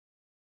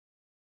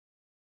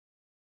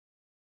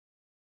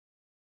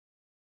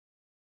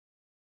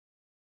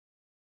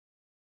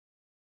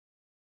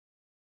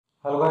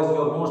Hello guys,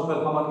 your most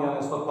welcome on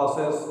Dnyaneshwar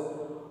classes.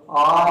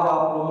 आज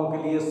आप लोगों के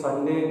लिए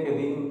संडे के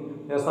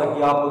दिन, जैसा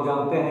कि आप लोग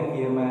जानते हैं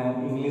कि मैं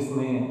इंग्लिश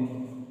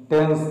में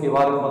टेंस के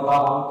बारे में बता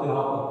रहा हूं, तो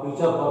यहाँ पर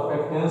future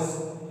perfect tense,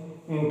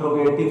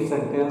 interrogative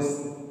sentence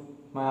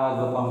मैं आज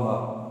बताऊंगा।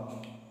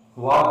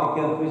 वाक्य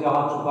के अंत में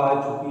जहाँ चुका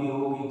है, चुकी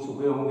होगी,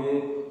 चुके होंगे,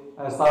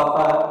 ऐसा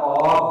आता है।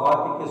 और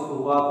वाक्य के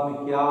शुरुआत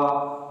में क्या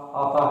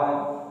आता है,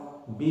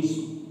 बीच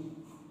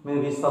में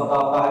भी शब्द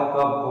आता है,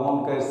 कब,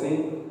 कौन, कैसे।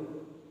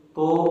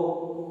 तो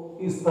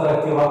इस तरह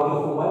के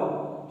वाक्यों को मैं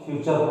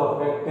फ्यूचर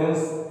परफेक्ट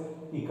टेंस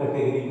की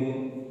कैटेगरी में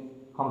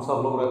हम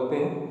सब लोग रखते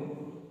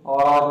हैं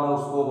और आज मैं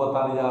उसको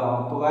बताने जा रहा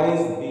हूं। तो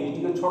गाइस,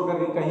 वीडियो छोड़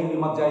करके कहीं भी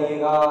मत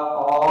जाइएगा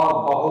और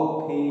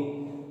बहुत ही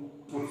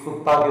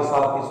उत्सुकता के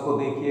साथ इसको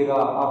देखिएगा।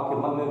 आपके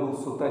मन में भी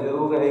उत्सुकता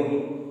जरूर रहेगी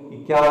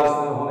कि क्या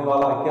इसमें होने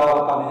वाला है, क्या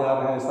बताने जा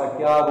रहे हैं, ऐसा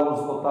क्या रूल्स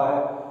होता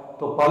है।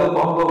 तो पहले तो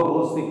हम लोग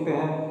रूल्स सीखते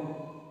हैं,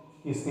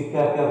 इसके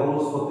क्या क्या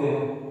रूल्स होते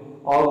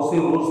हैं और उसी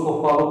रूल्स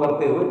को फॉलो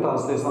करते हुए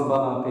ट्रांसलेशन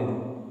बनाते हैं।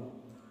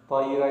 तो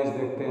आइए गाइस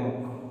देखते हैं।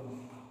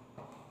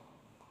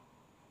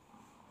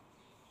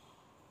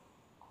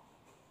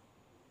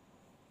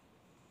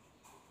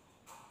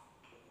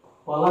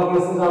 पहला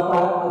कैसे जाता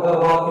है, अगर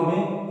वाक्य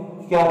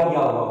में क्या दिया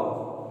हुआ हो।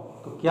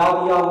 तो क्या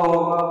दिया हुआ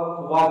होगा,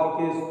 तो वाक्य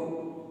के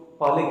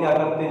पहले क्या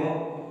करते हैं,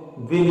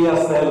 विल या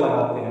शैल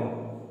लगाते हैं।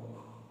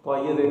 तो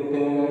आइए देखते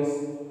हैं गाइस।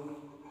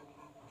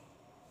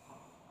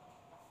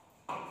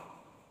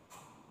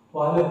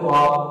 पहले तो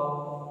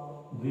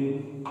आप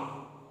विल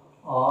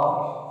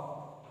और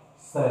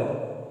शैल,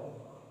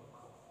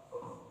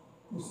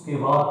 उसके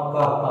बाद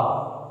कर्ता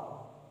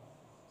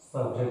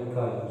सब्जेक्ट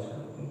का यूज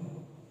करते हैं।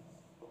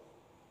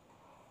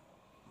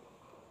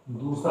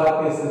 दूसरा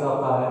कैसे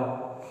जाता है,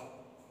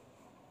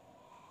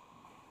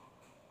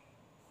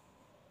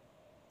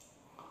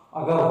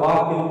 अगर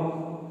वाक्य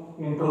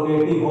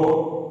इंट्रोगेटिव हो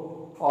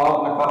और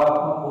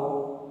नकारात्मक हो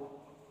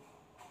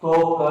तो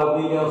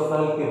विल और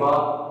शैल के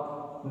बाद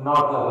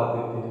नॉट लगा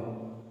देते हैं,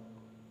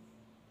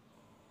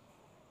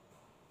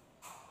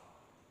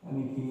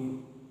 यानी कि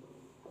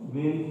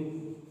विल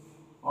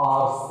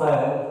और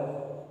शैल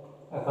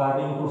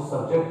अकॉर्डिंग टू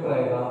सब्जेक्ट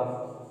रहेगा,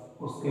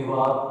 उसके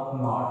बाद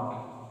नॉट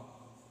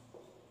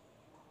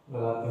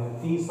लगाते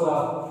हैं। तीसरा,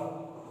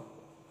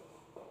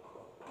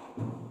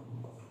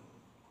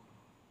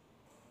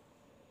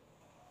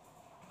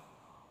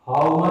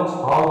 हाउ मच,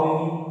 हाउ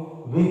मेनी,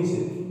 विच,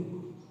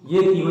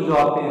 ये तीनों जो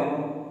आते हैं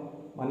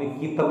माने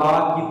कितना,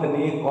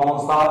 कितने, कौन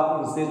सा,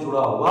 इनसे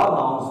जुड़ा हुआ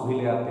नाउन्स भी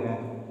ले आते हैं।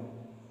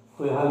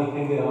 तो यहां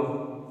लिखेंगे हम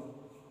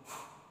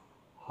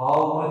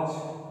how much,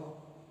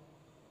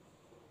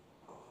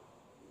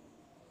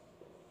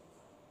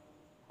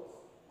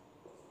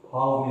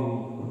 how many,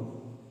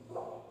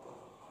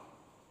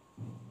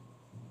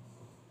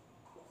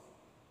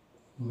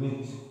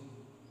 which,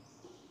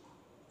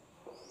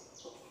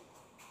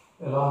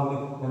 along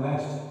with the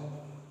next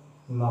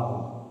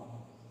noun.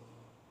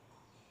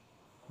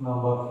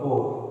 Number 4,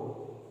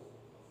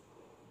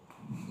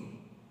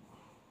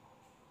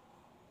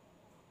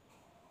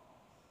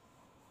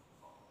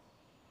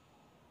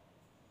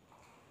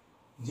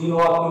 जिन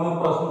वाक्यों में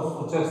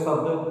प्रश्नसूचक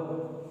शब्द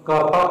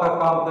कर्ता का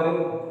काम करे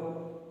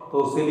तो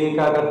उसके लिए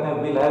क्या करते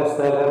हैं, विल हैव,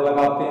 शैल हैव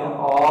लगाते हैं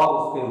और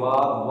उसके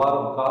बाद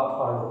वर्ब का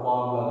थर्ड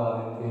फॉर्म लगा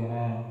देते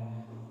हैं।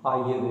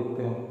 आइए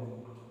देखते हैं,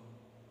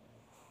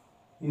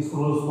 इस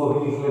रूल्स को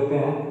भी लिख लेते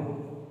हैं।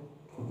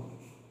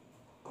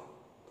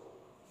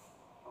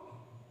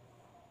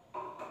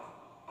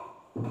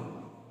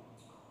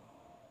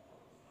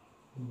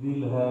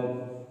 Will have,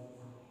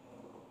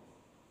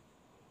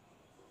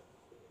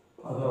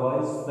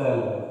 otherwise shall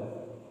have,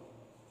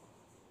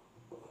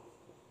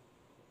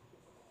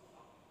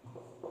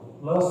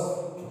 plus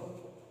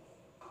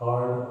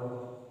third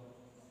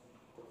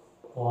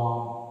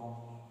form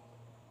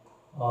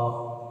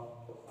of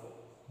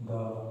the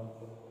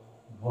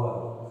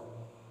verb.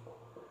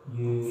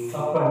 ये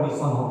सब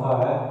कंडीशन होता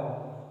है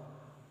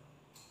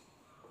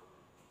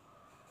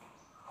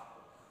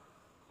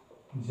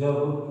जब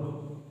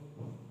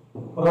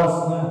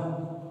प्रश्न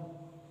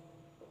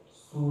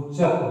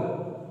सूचक,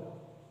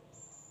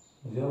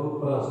 जब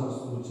प्रश्न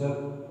सूचक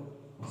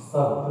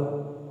शब्द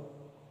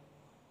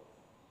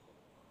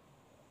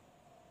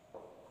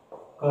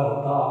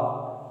कर्ता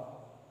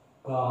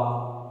का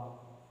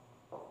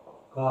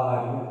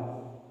कार्य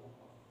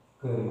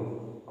करे।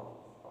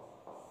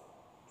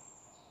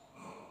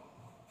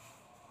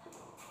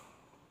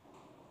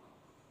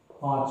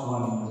 पांचवा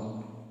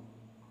नियम,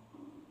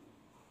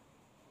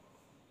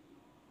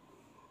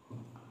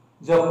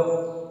 जब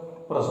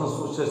प्रश्न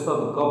सूचक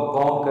शब्द कब,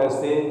 कौन,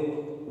 कैसे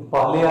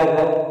पहले आ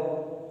जाए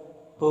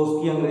तो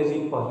उसकी अंग्रेजी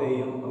पहले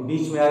ही,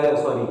 बीच में आ जाए,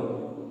 सॉरी,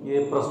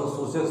 ये प्रश्न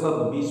सूचक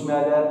शब्द बीच में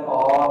आ जाए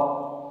और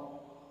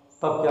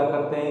तब क्या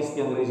करते हैं,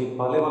 इसकी अंग्रेजी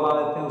पहले बना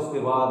लेते हैं, उसके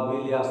बाद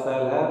विल या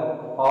शैल है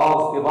और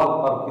उसके बाद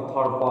वर्ब की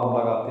थर्ड फॉर्म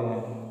लगाते हैं।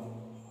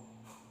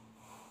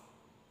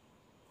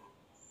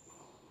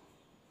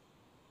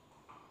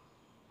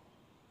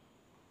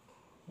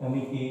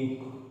 यानी कि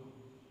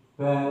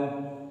when,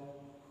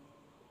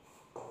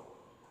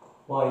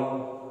 why,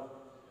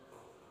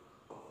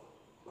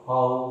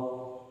 how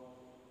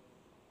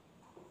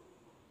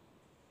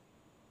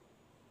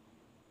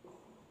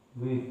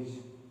which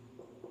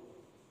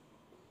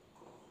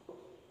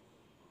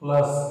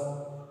plus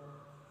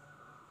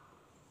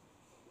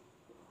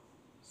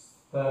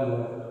spell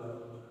है,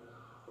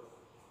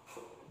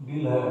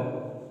 दिल है,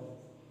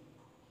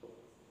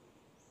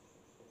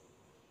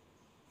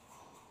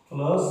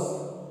 plus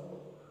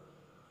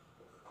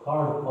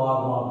third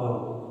form of the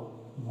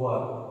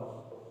verb,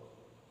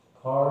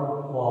 third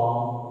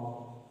form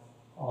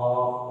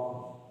of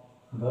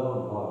the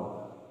verb.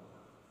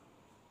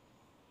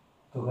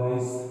 तो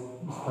गाइस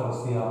इस तरह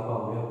से आपका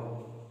हो गया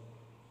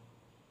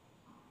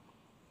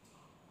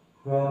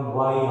when,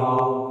 why,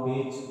 how,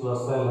 which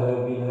plus L है,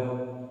 will है,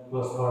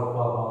 plus third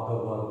form of the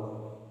verb.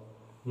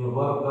 ये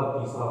वर्ब का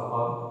तीसरा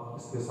फॉर्म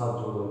इसके साथ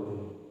जोड़ देते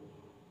हैं।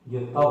 ये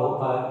तब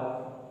होता है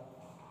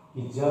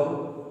कि जब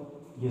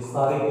ये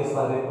सारे के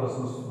सारे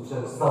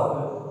प्रश्नसूचक शब्द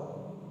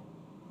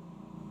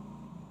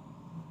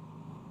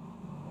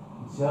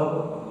जब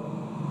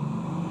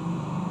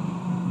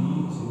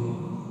बीच में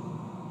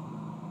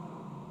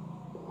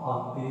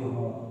आते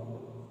हों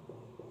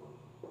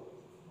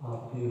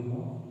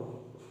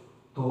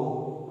तो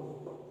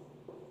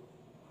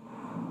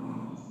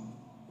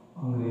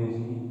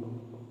अंग्रेजी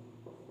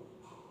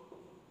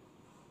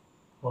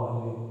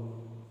पहले।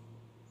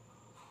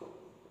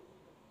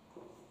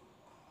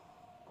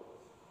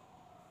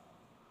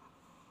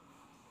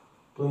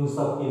 तो इन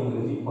सब की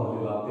अंग्रेजी पहले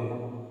लाते हैं।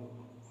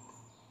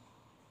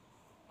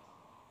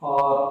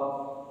 और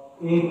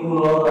एक रूल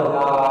और रह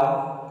जा रहा है,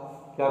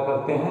 क्या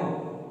करते हैं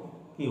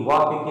कि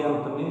वाक्य के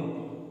अंत में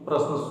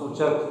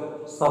प्रश्नसूचक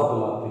शब्द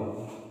लाते हैं।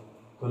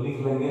 तो लिख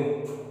लेंगे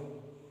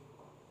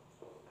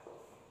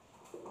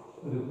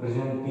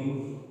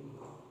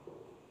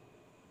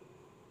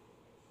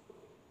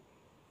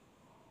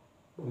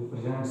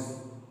represents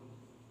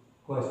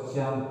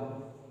question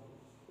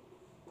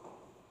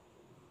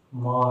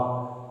mark,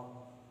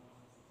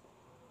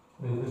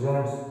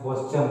 represents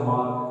question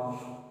mark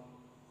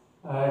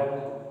at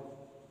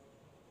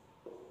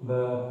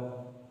the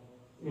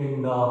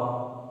end of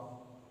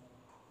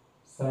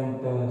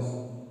sentence।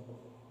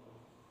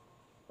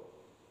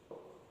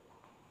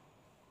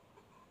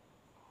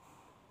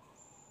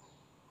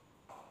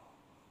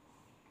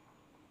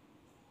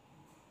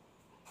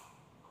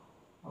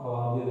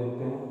 अब ये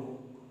देखते हैं,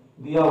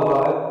 दिया हुआ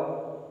है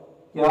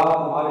क्या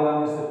तुम्हारे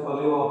आने से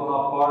पहले वो अपना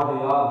पाठ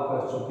याद कर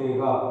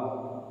चुकेगा।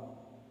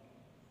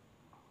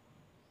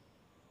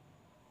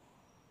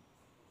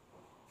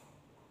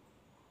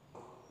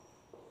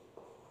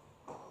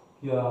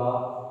 क्या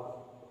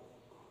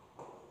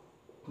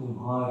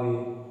तुम्हारे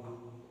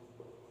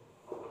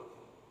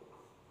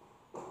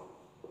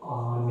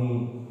आने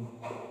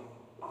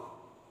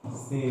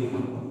से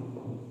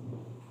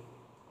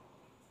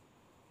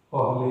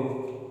पहले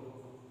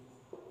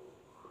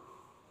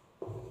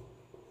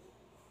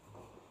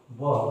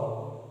वह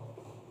अपना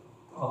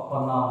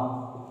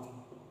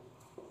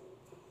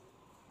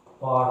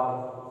पाठ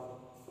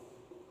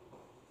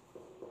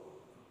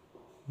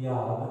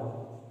याद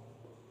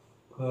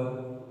कर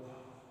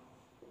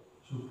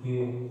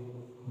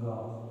चुकेगा।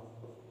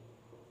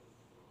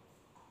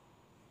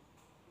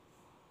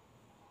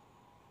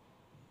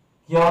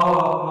 क्या वह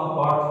अपना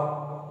पाठ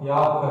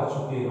याद कर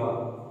चुकेगा,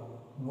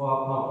 वह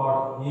अपना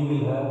पाठ ही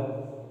विल है,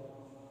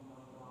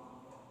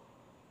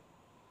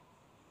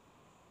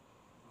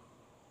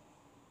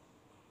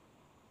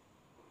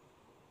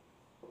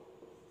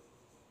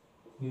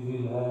 he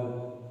will have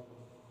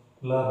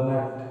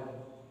learned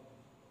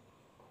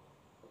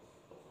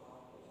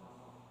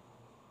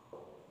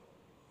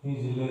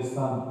his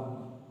lesson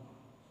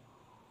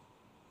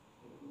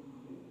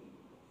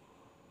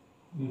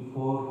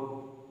before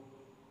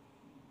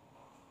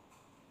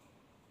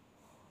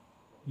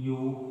you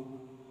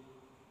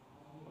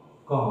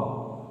come।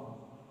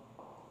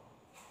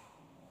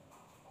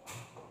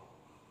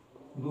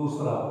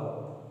 दूसरा,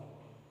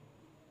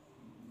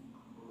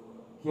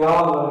 क्या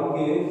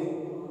लड़के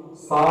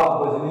 7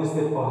 बजने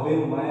से पहले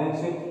मैच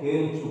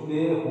खेल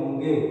चुके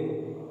होंगे।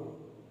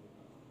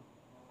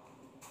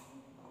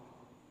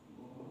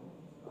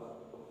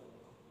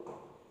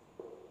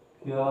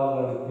 क्या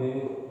लड़के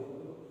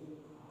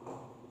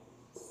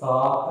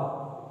 7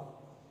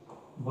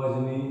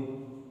 बजने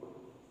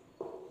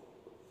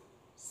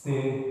से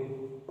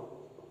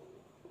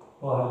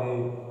पहले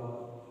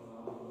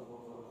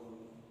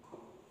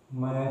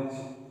मैच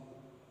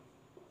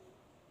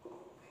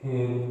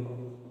खेल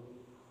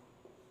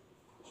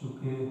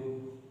चुके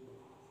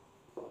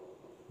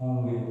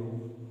होंगे।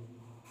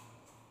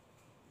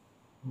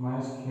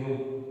 मैच खेल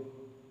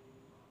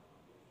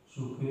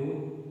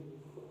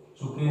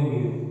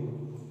चुकेंगे,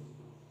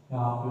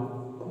 यहाँ पे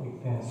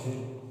लिखते हैं ऐसे,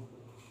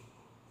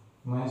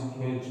 मैच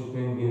खेल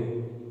चुकेंगे।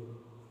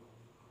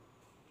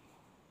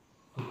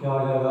 तो क्या हो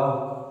जाएगा,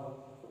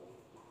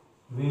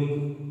 will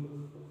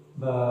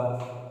the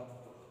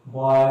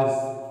boys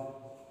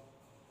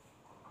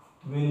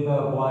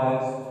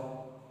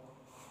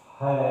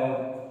have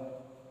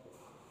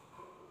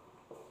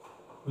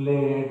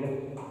played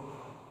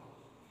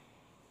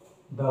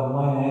the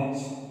match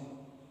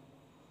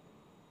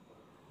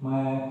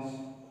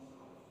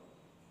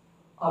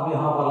अब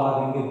यहां पर ला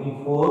देंगे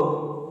बिफोर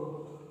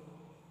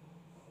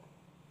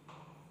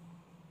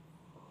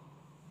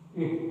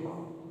इट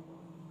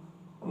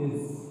इज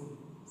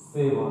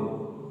 7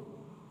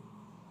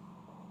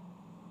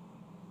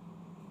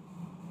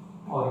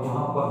 और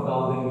यहां पर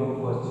डाल देंगे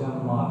क्वेश्चन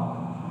मार्क।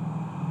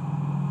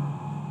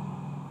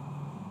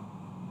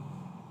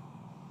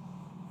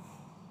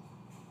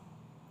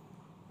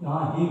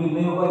 यहाँ ही विल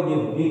नहीं होगा, ये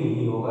विल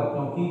ही होगा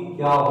क्योंकि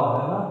क्या हुआ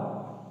है ना,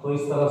 तो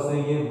इस तरह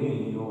से ये विल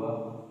ही होगा।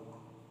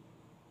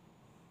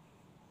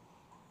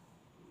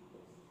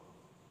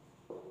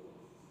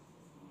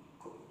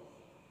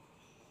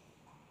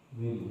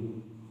 विल ही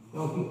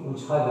क्योंकि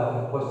पूछा जा रहा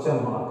है,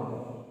 क्वेश्चन मार्क है।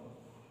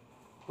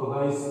 तो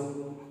गाइस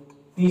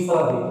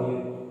तीसरा देखिए,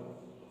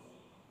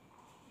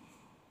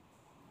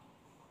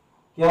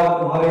 क्या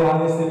तुम्हारे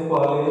आने से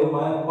पहले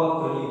मैं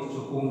पत्र लिख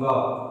चुकूंगा?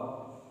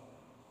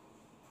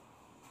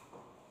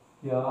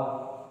 क्या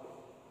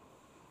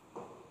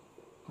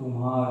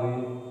तुम्हारे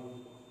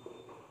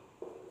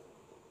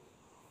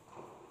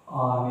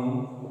आने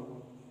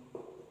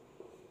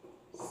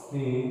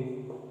से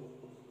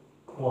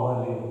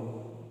पहले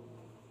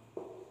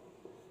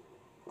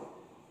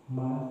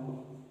मैं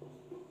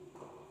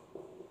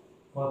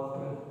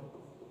पत्र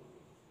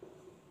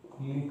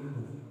लिख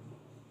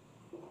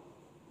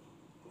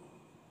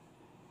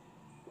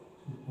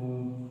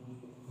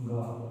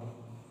चुकूंगा?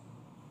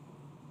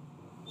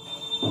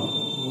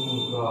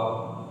 चुकूंगा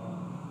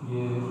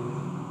ये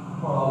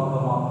पड़ाव का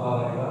मामला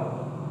रहेगा,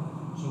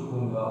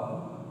 चुकूंगा,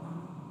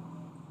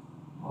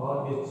 और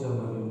ये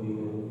चंद्र बिंदी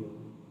रहेगी।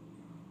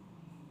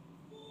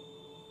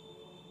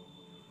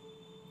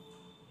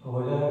 तो हो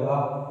जाएगा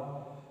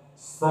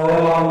Shall I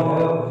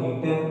have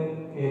written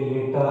a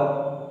letter?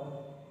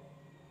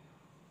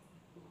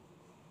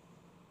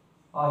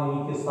 आई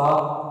के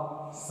साथ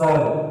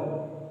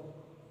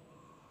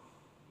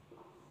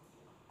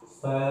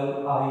shall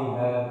I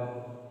have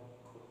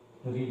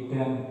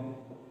written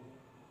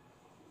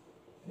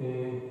a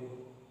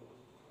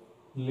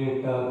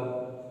letter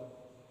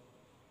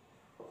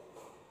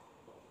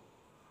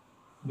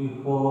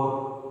before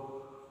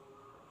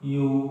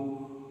you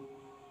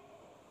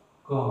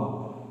come?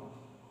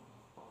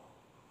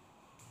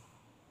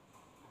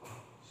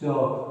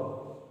 चौथा,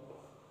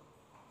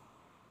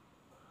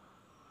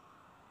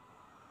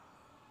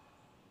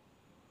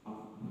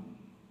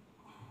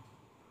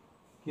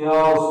 क्या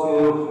उसके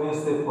उठने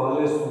से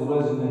पहले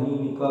सूरज नहीं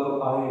निकल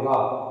आएगा?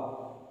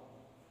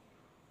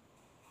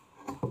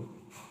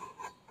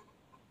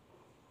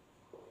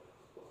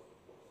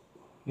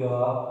 क्या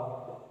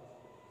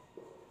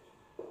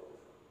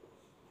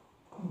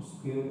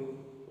उसके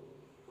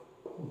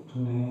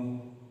उठने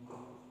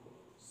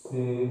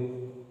से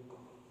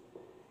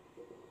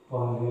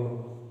पहले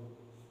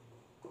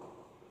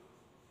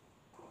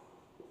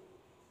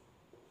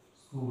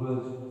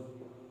सूरज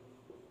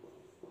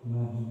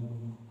नहीं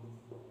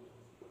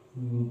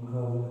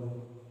निकल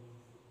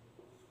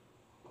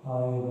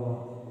आएगा?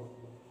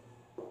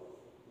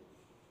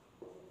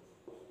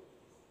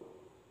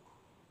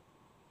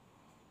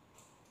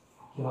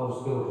 क्या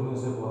उसके उठने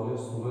से पहले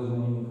सूरज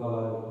नहीं निकल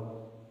आएगा?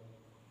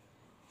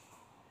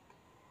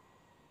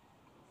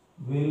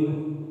 Will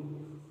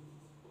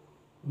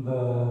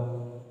the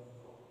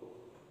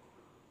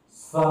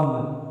sun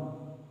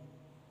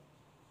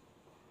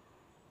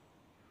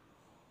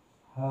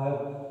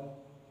have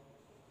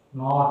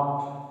not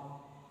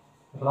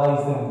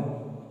risen?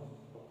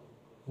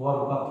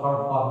 Verb का थर्ड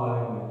फॉर्म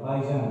रहेंगे,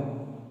 risen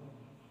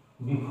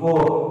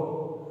before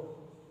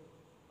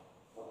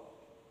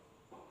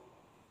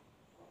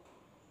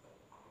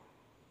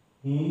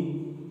he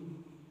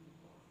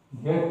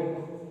get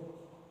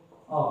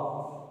up?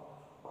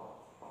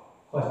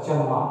 Question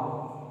mark.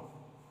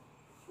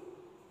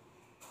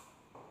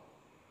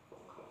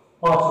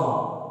 पांचवा,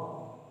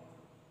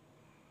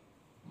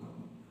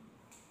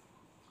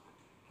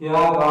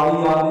 क्या गाड़ी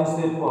आने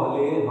से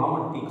पहले हम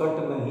टिकट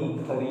नहीं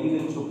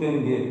खरीद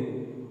चुकेंगे?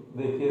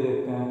 देखिए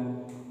देखते हैं,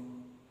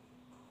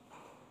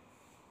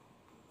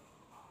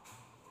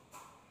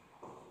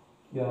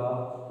 क्या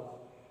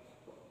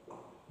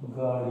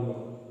गाड़ी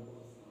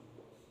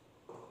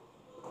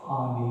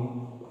आने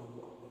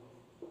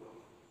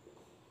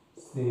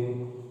से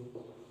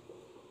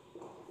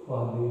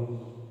पहले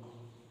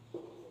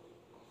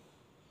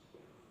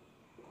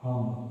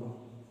हम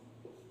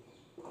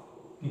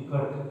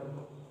टिकट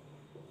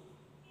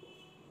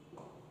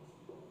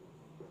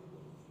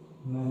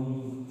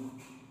नहीं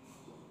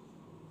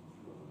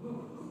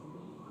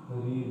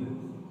खरीद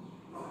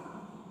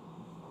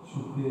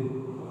चुके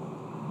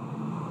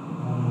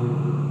होंगे?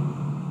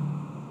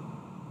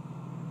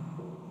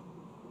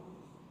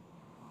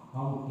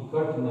 हम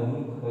टिकट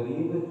नहीं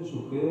खरीद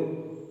चुके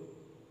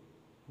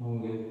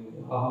होंगे,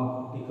 हम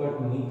टिकट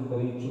नहीं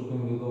खरीद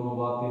चुकेंगे, दोनों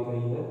बातें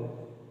कही है।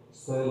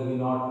 Shall we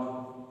not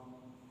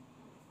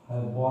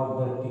have bought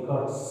the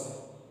tickets?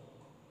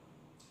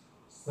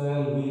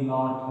 Shall we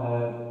not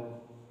have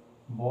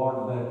bought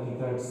the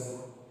tickets?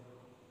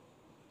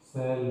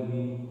 Shall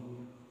we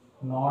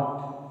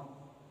not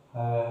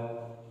have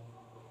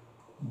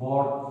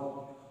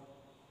bought,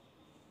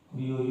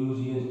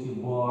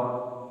 BOUGHT, bought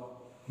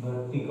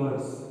the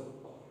tickets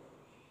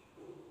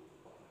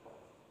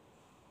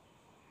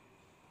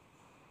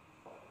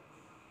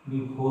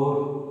before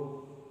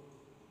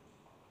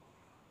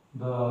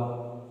the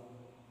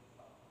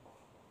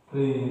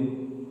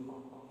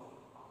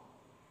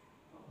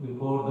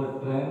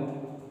train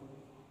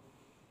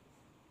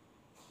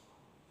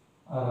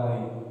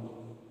arrive।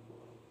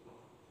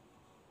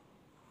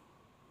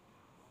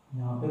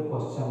 यहाँ पे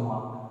क्वेश्चन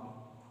मार्क।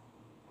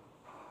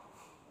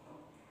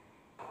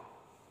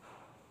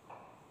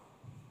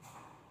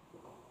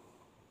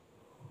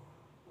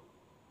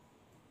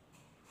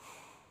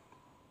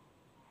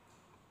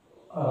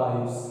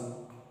 arrives।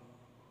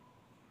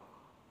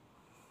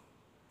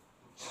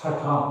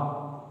 छठा,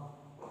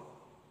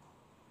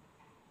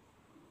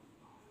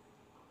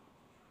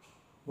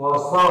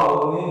 वर्षा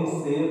होने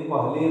से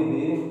पहले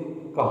वे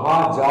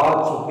कहाँ जा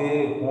चुके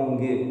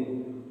होंगे।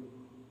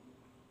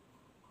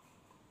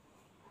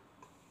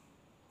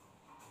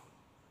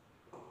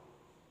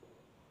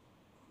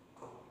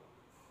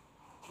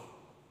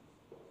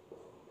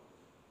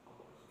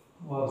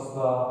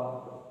 वर्षा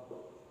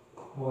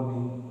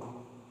होने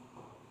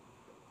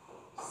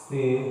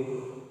से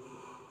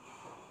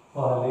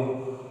पहले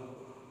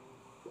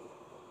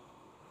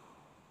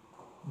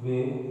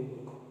वे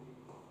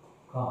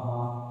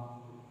कहाँ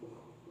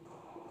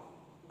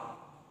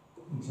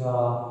जा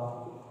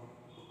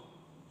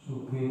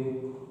चुके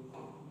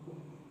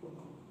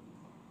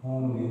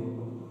होंगे।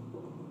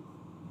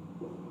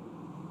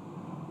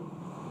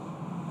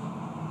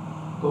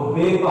 तो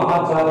वे कहाँ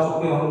जा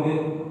चुके होंगे,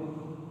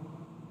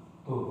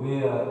 तो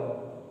where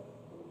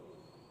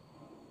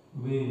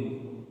will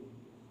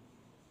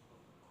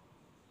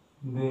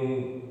they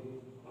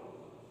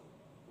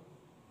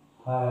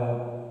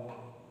have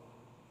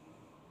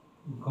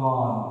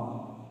gone,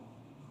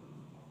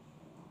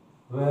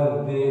 where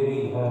they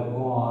will have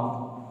gone,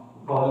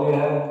 पहले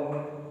है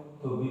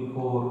तो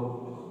before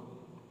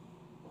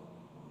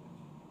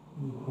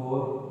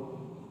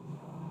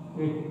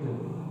it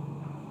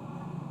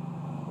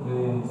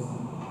rains।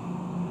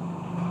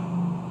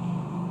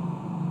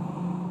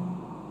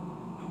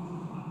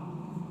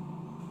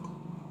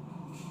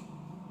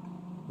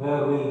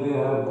 where will they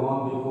have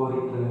gone before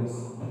it rains,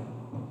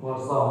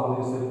 वर्षा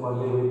होने से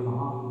पहले वे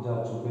कहाँ जा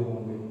चुके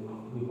होंगे।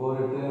 बिफोर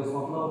इट रेन्स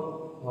मतलब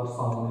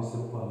वर्षा होने से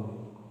पहले।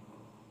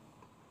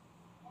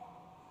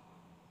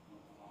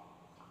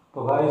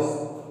 तो गाइस,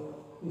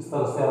 इस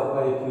तरह से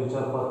आपका एक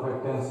future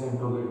perfect tense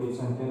interrogative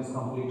sentence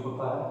complete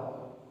होता है।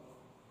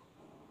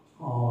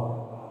 और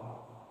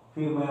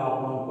फिर मैं आप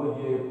लोगों को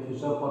ये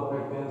future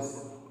perfect tense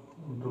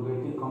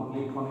interrogative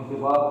complete होने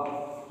के बाद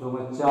जो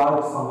मैं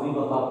चार्ट समरी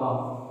बताता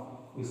हूँ,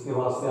 इसके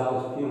बाद से आज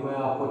फिर मैं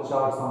आपको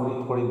चार्ट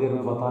समरी थोड़ी देर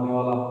में बताने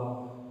वाला हूँ।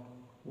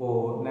 वो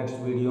नेक्स्ट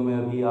वीडियो में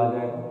अभी आ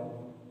जाएगा।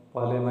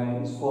 पहले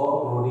मैं इसको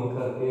अपलोडिंग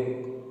करके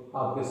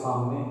आपके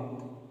सामने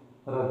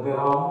रख दे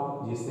रहा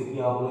हूँ, जिससे कि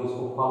आप लोग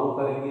इसको फॉलो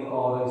करेंगे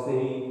और ऐसे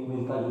ही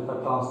मिलता जुलता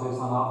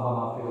ट्रांसलेशन आप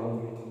बनाते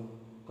रहेंगे।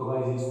 तो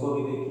गाइस, इसको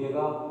भी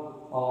देखिएगा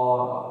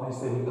और अपने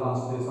से भी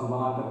ट्रांसलेशन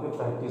बना करके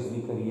प्रैक्टिस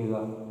भी करिएगा।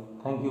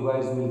 थैंक यू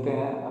गाइस, मिलते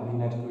हैं अभी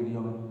नेक्स्ट वीडियो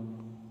में।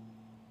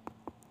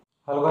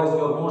 Hello guys,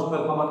 your most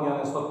welcome on ज्ञान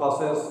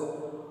क्लासेस।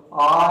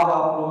 आज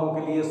आप लोगों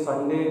के लिए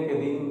संडे के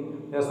दिन,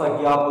 जैसा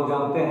कि आप लोग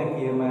जानते हैं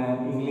कि मैं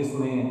इंग्लिश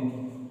में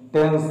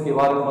टेंस के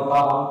बारे में बता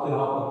रहा हूँ, तो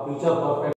यहाँ पर फ्यूचर परफेक्ट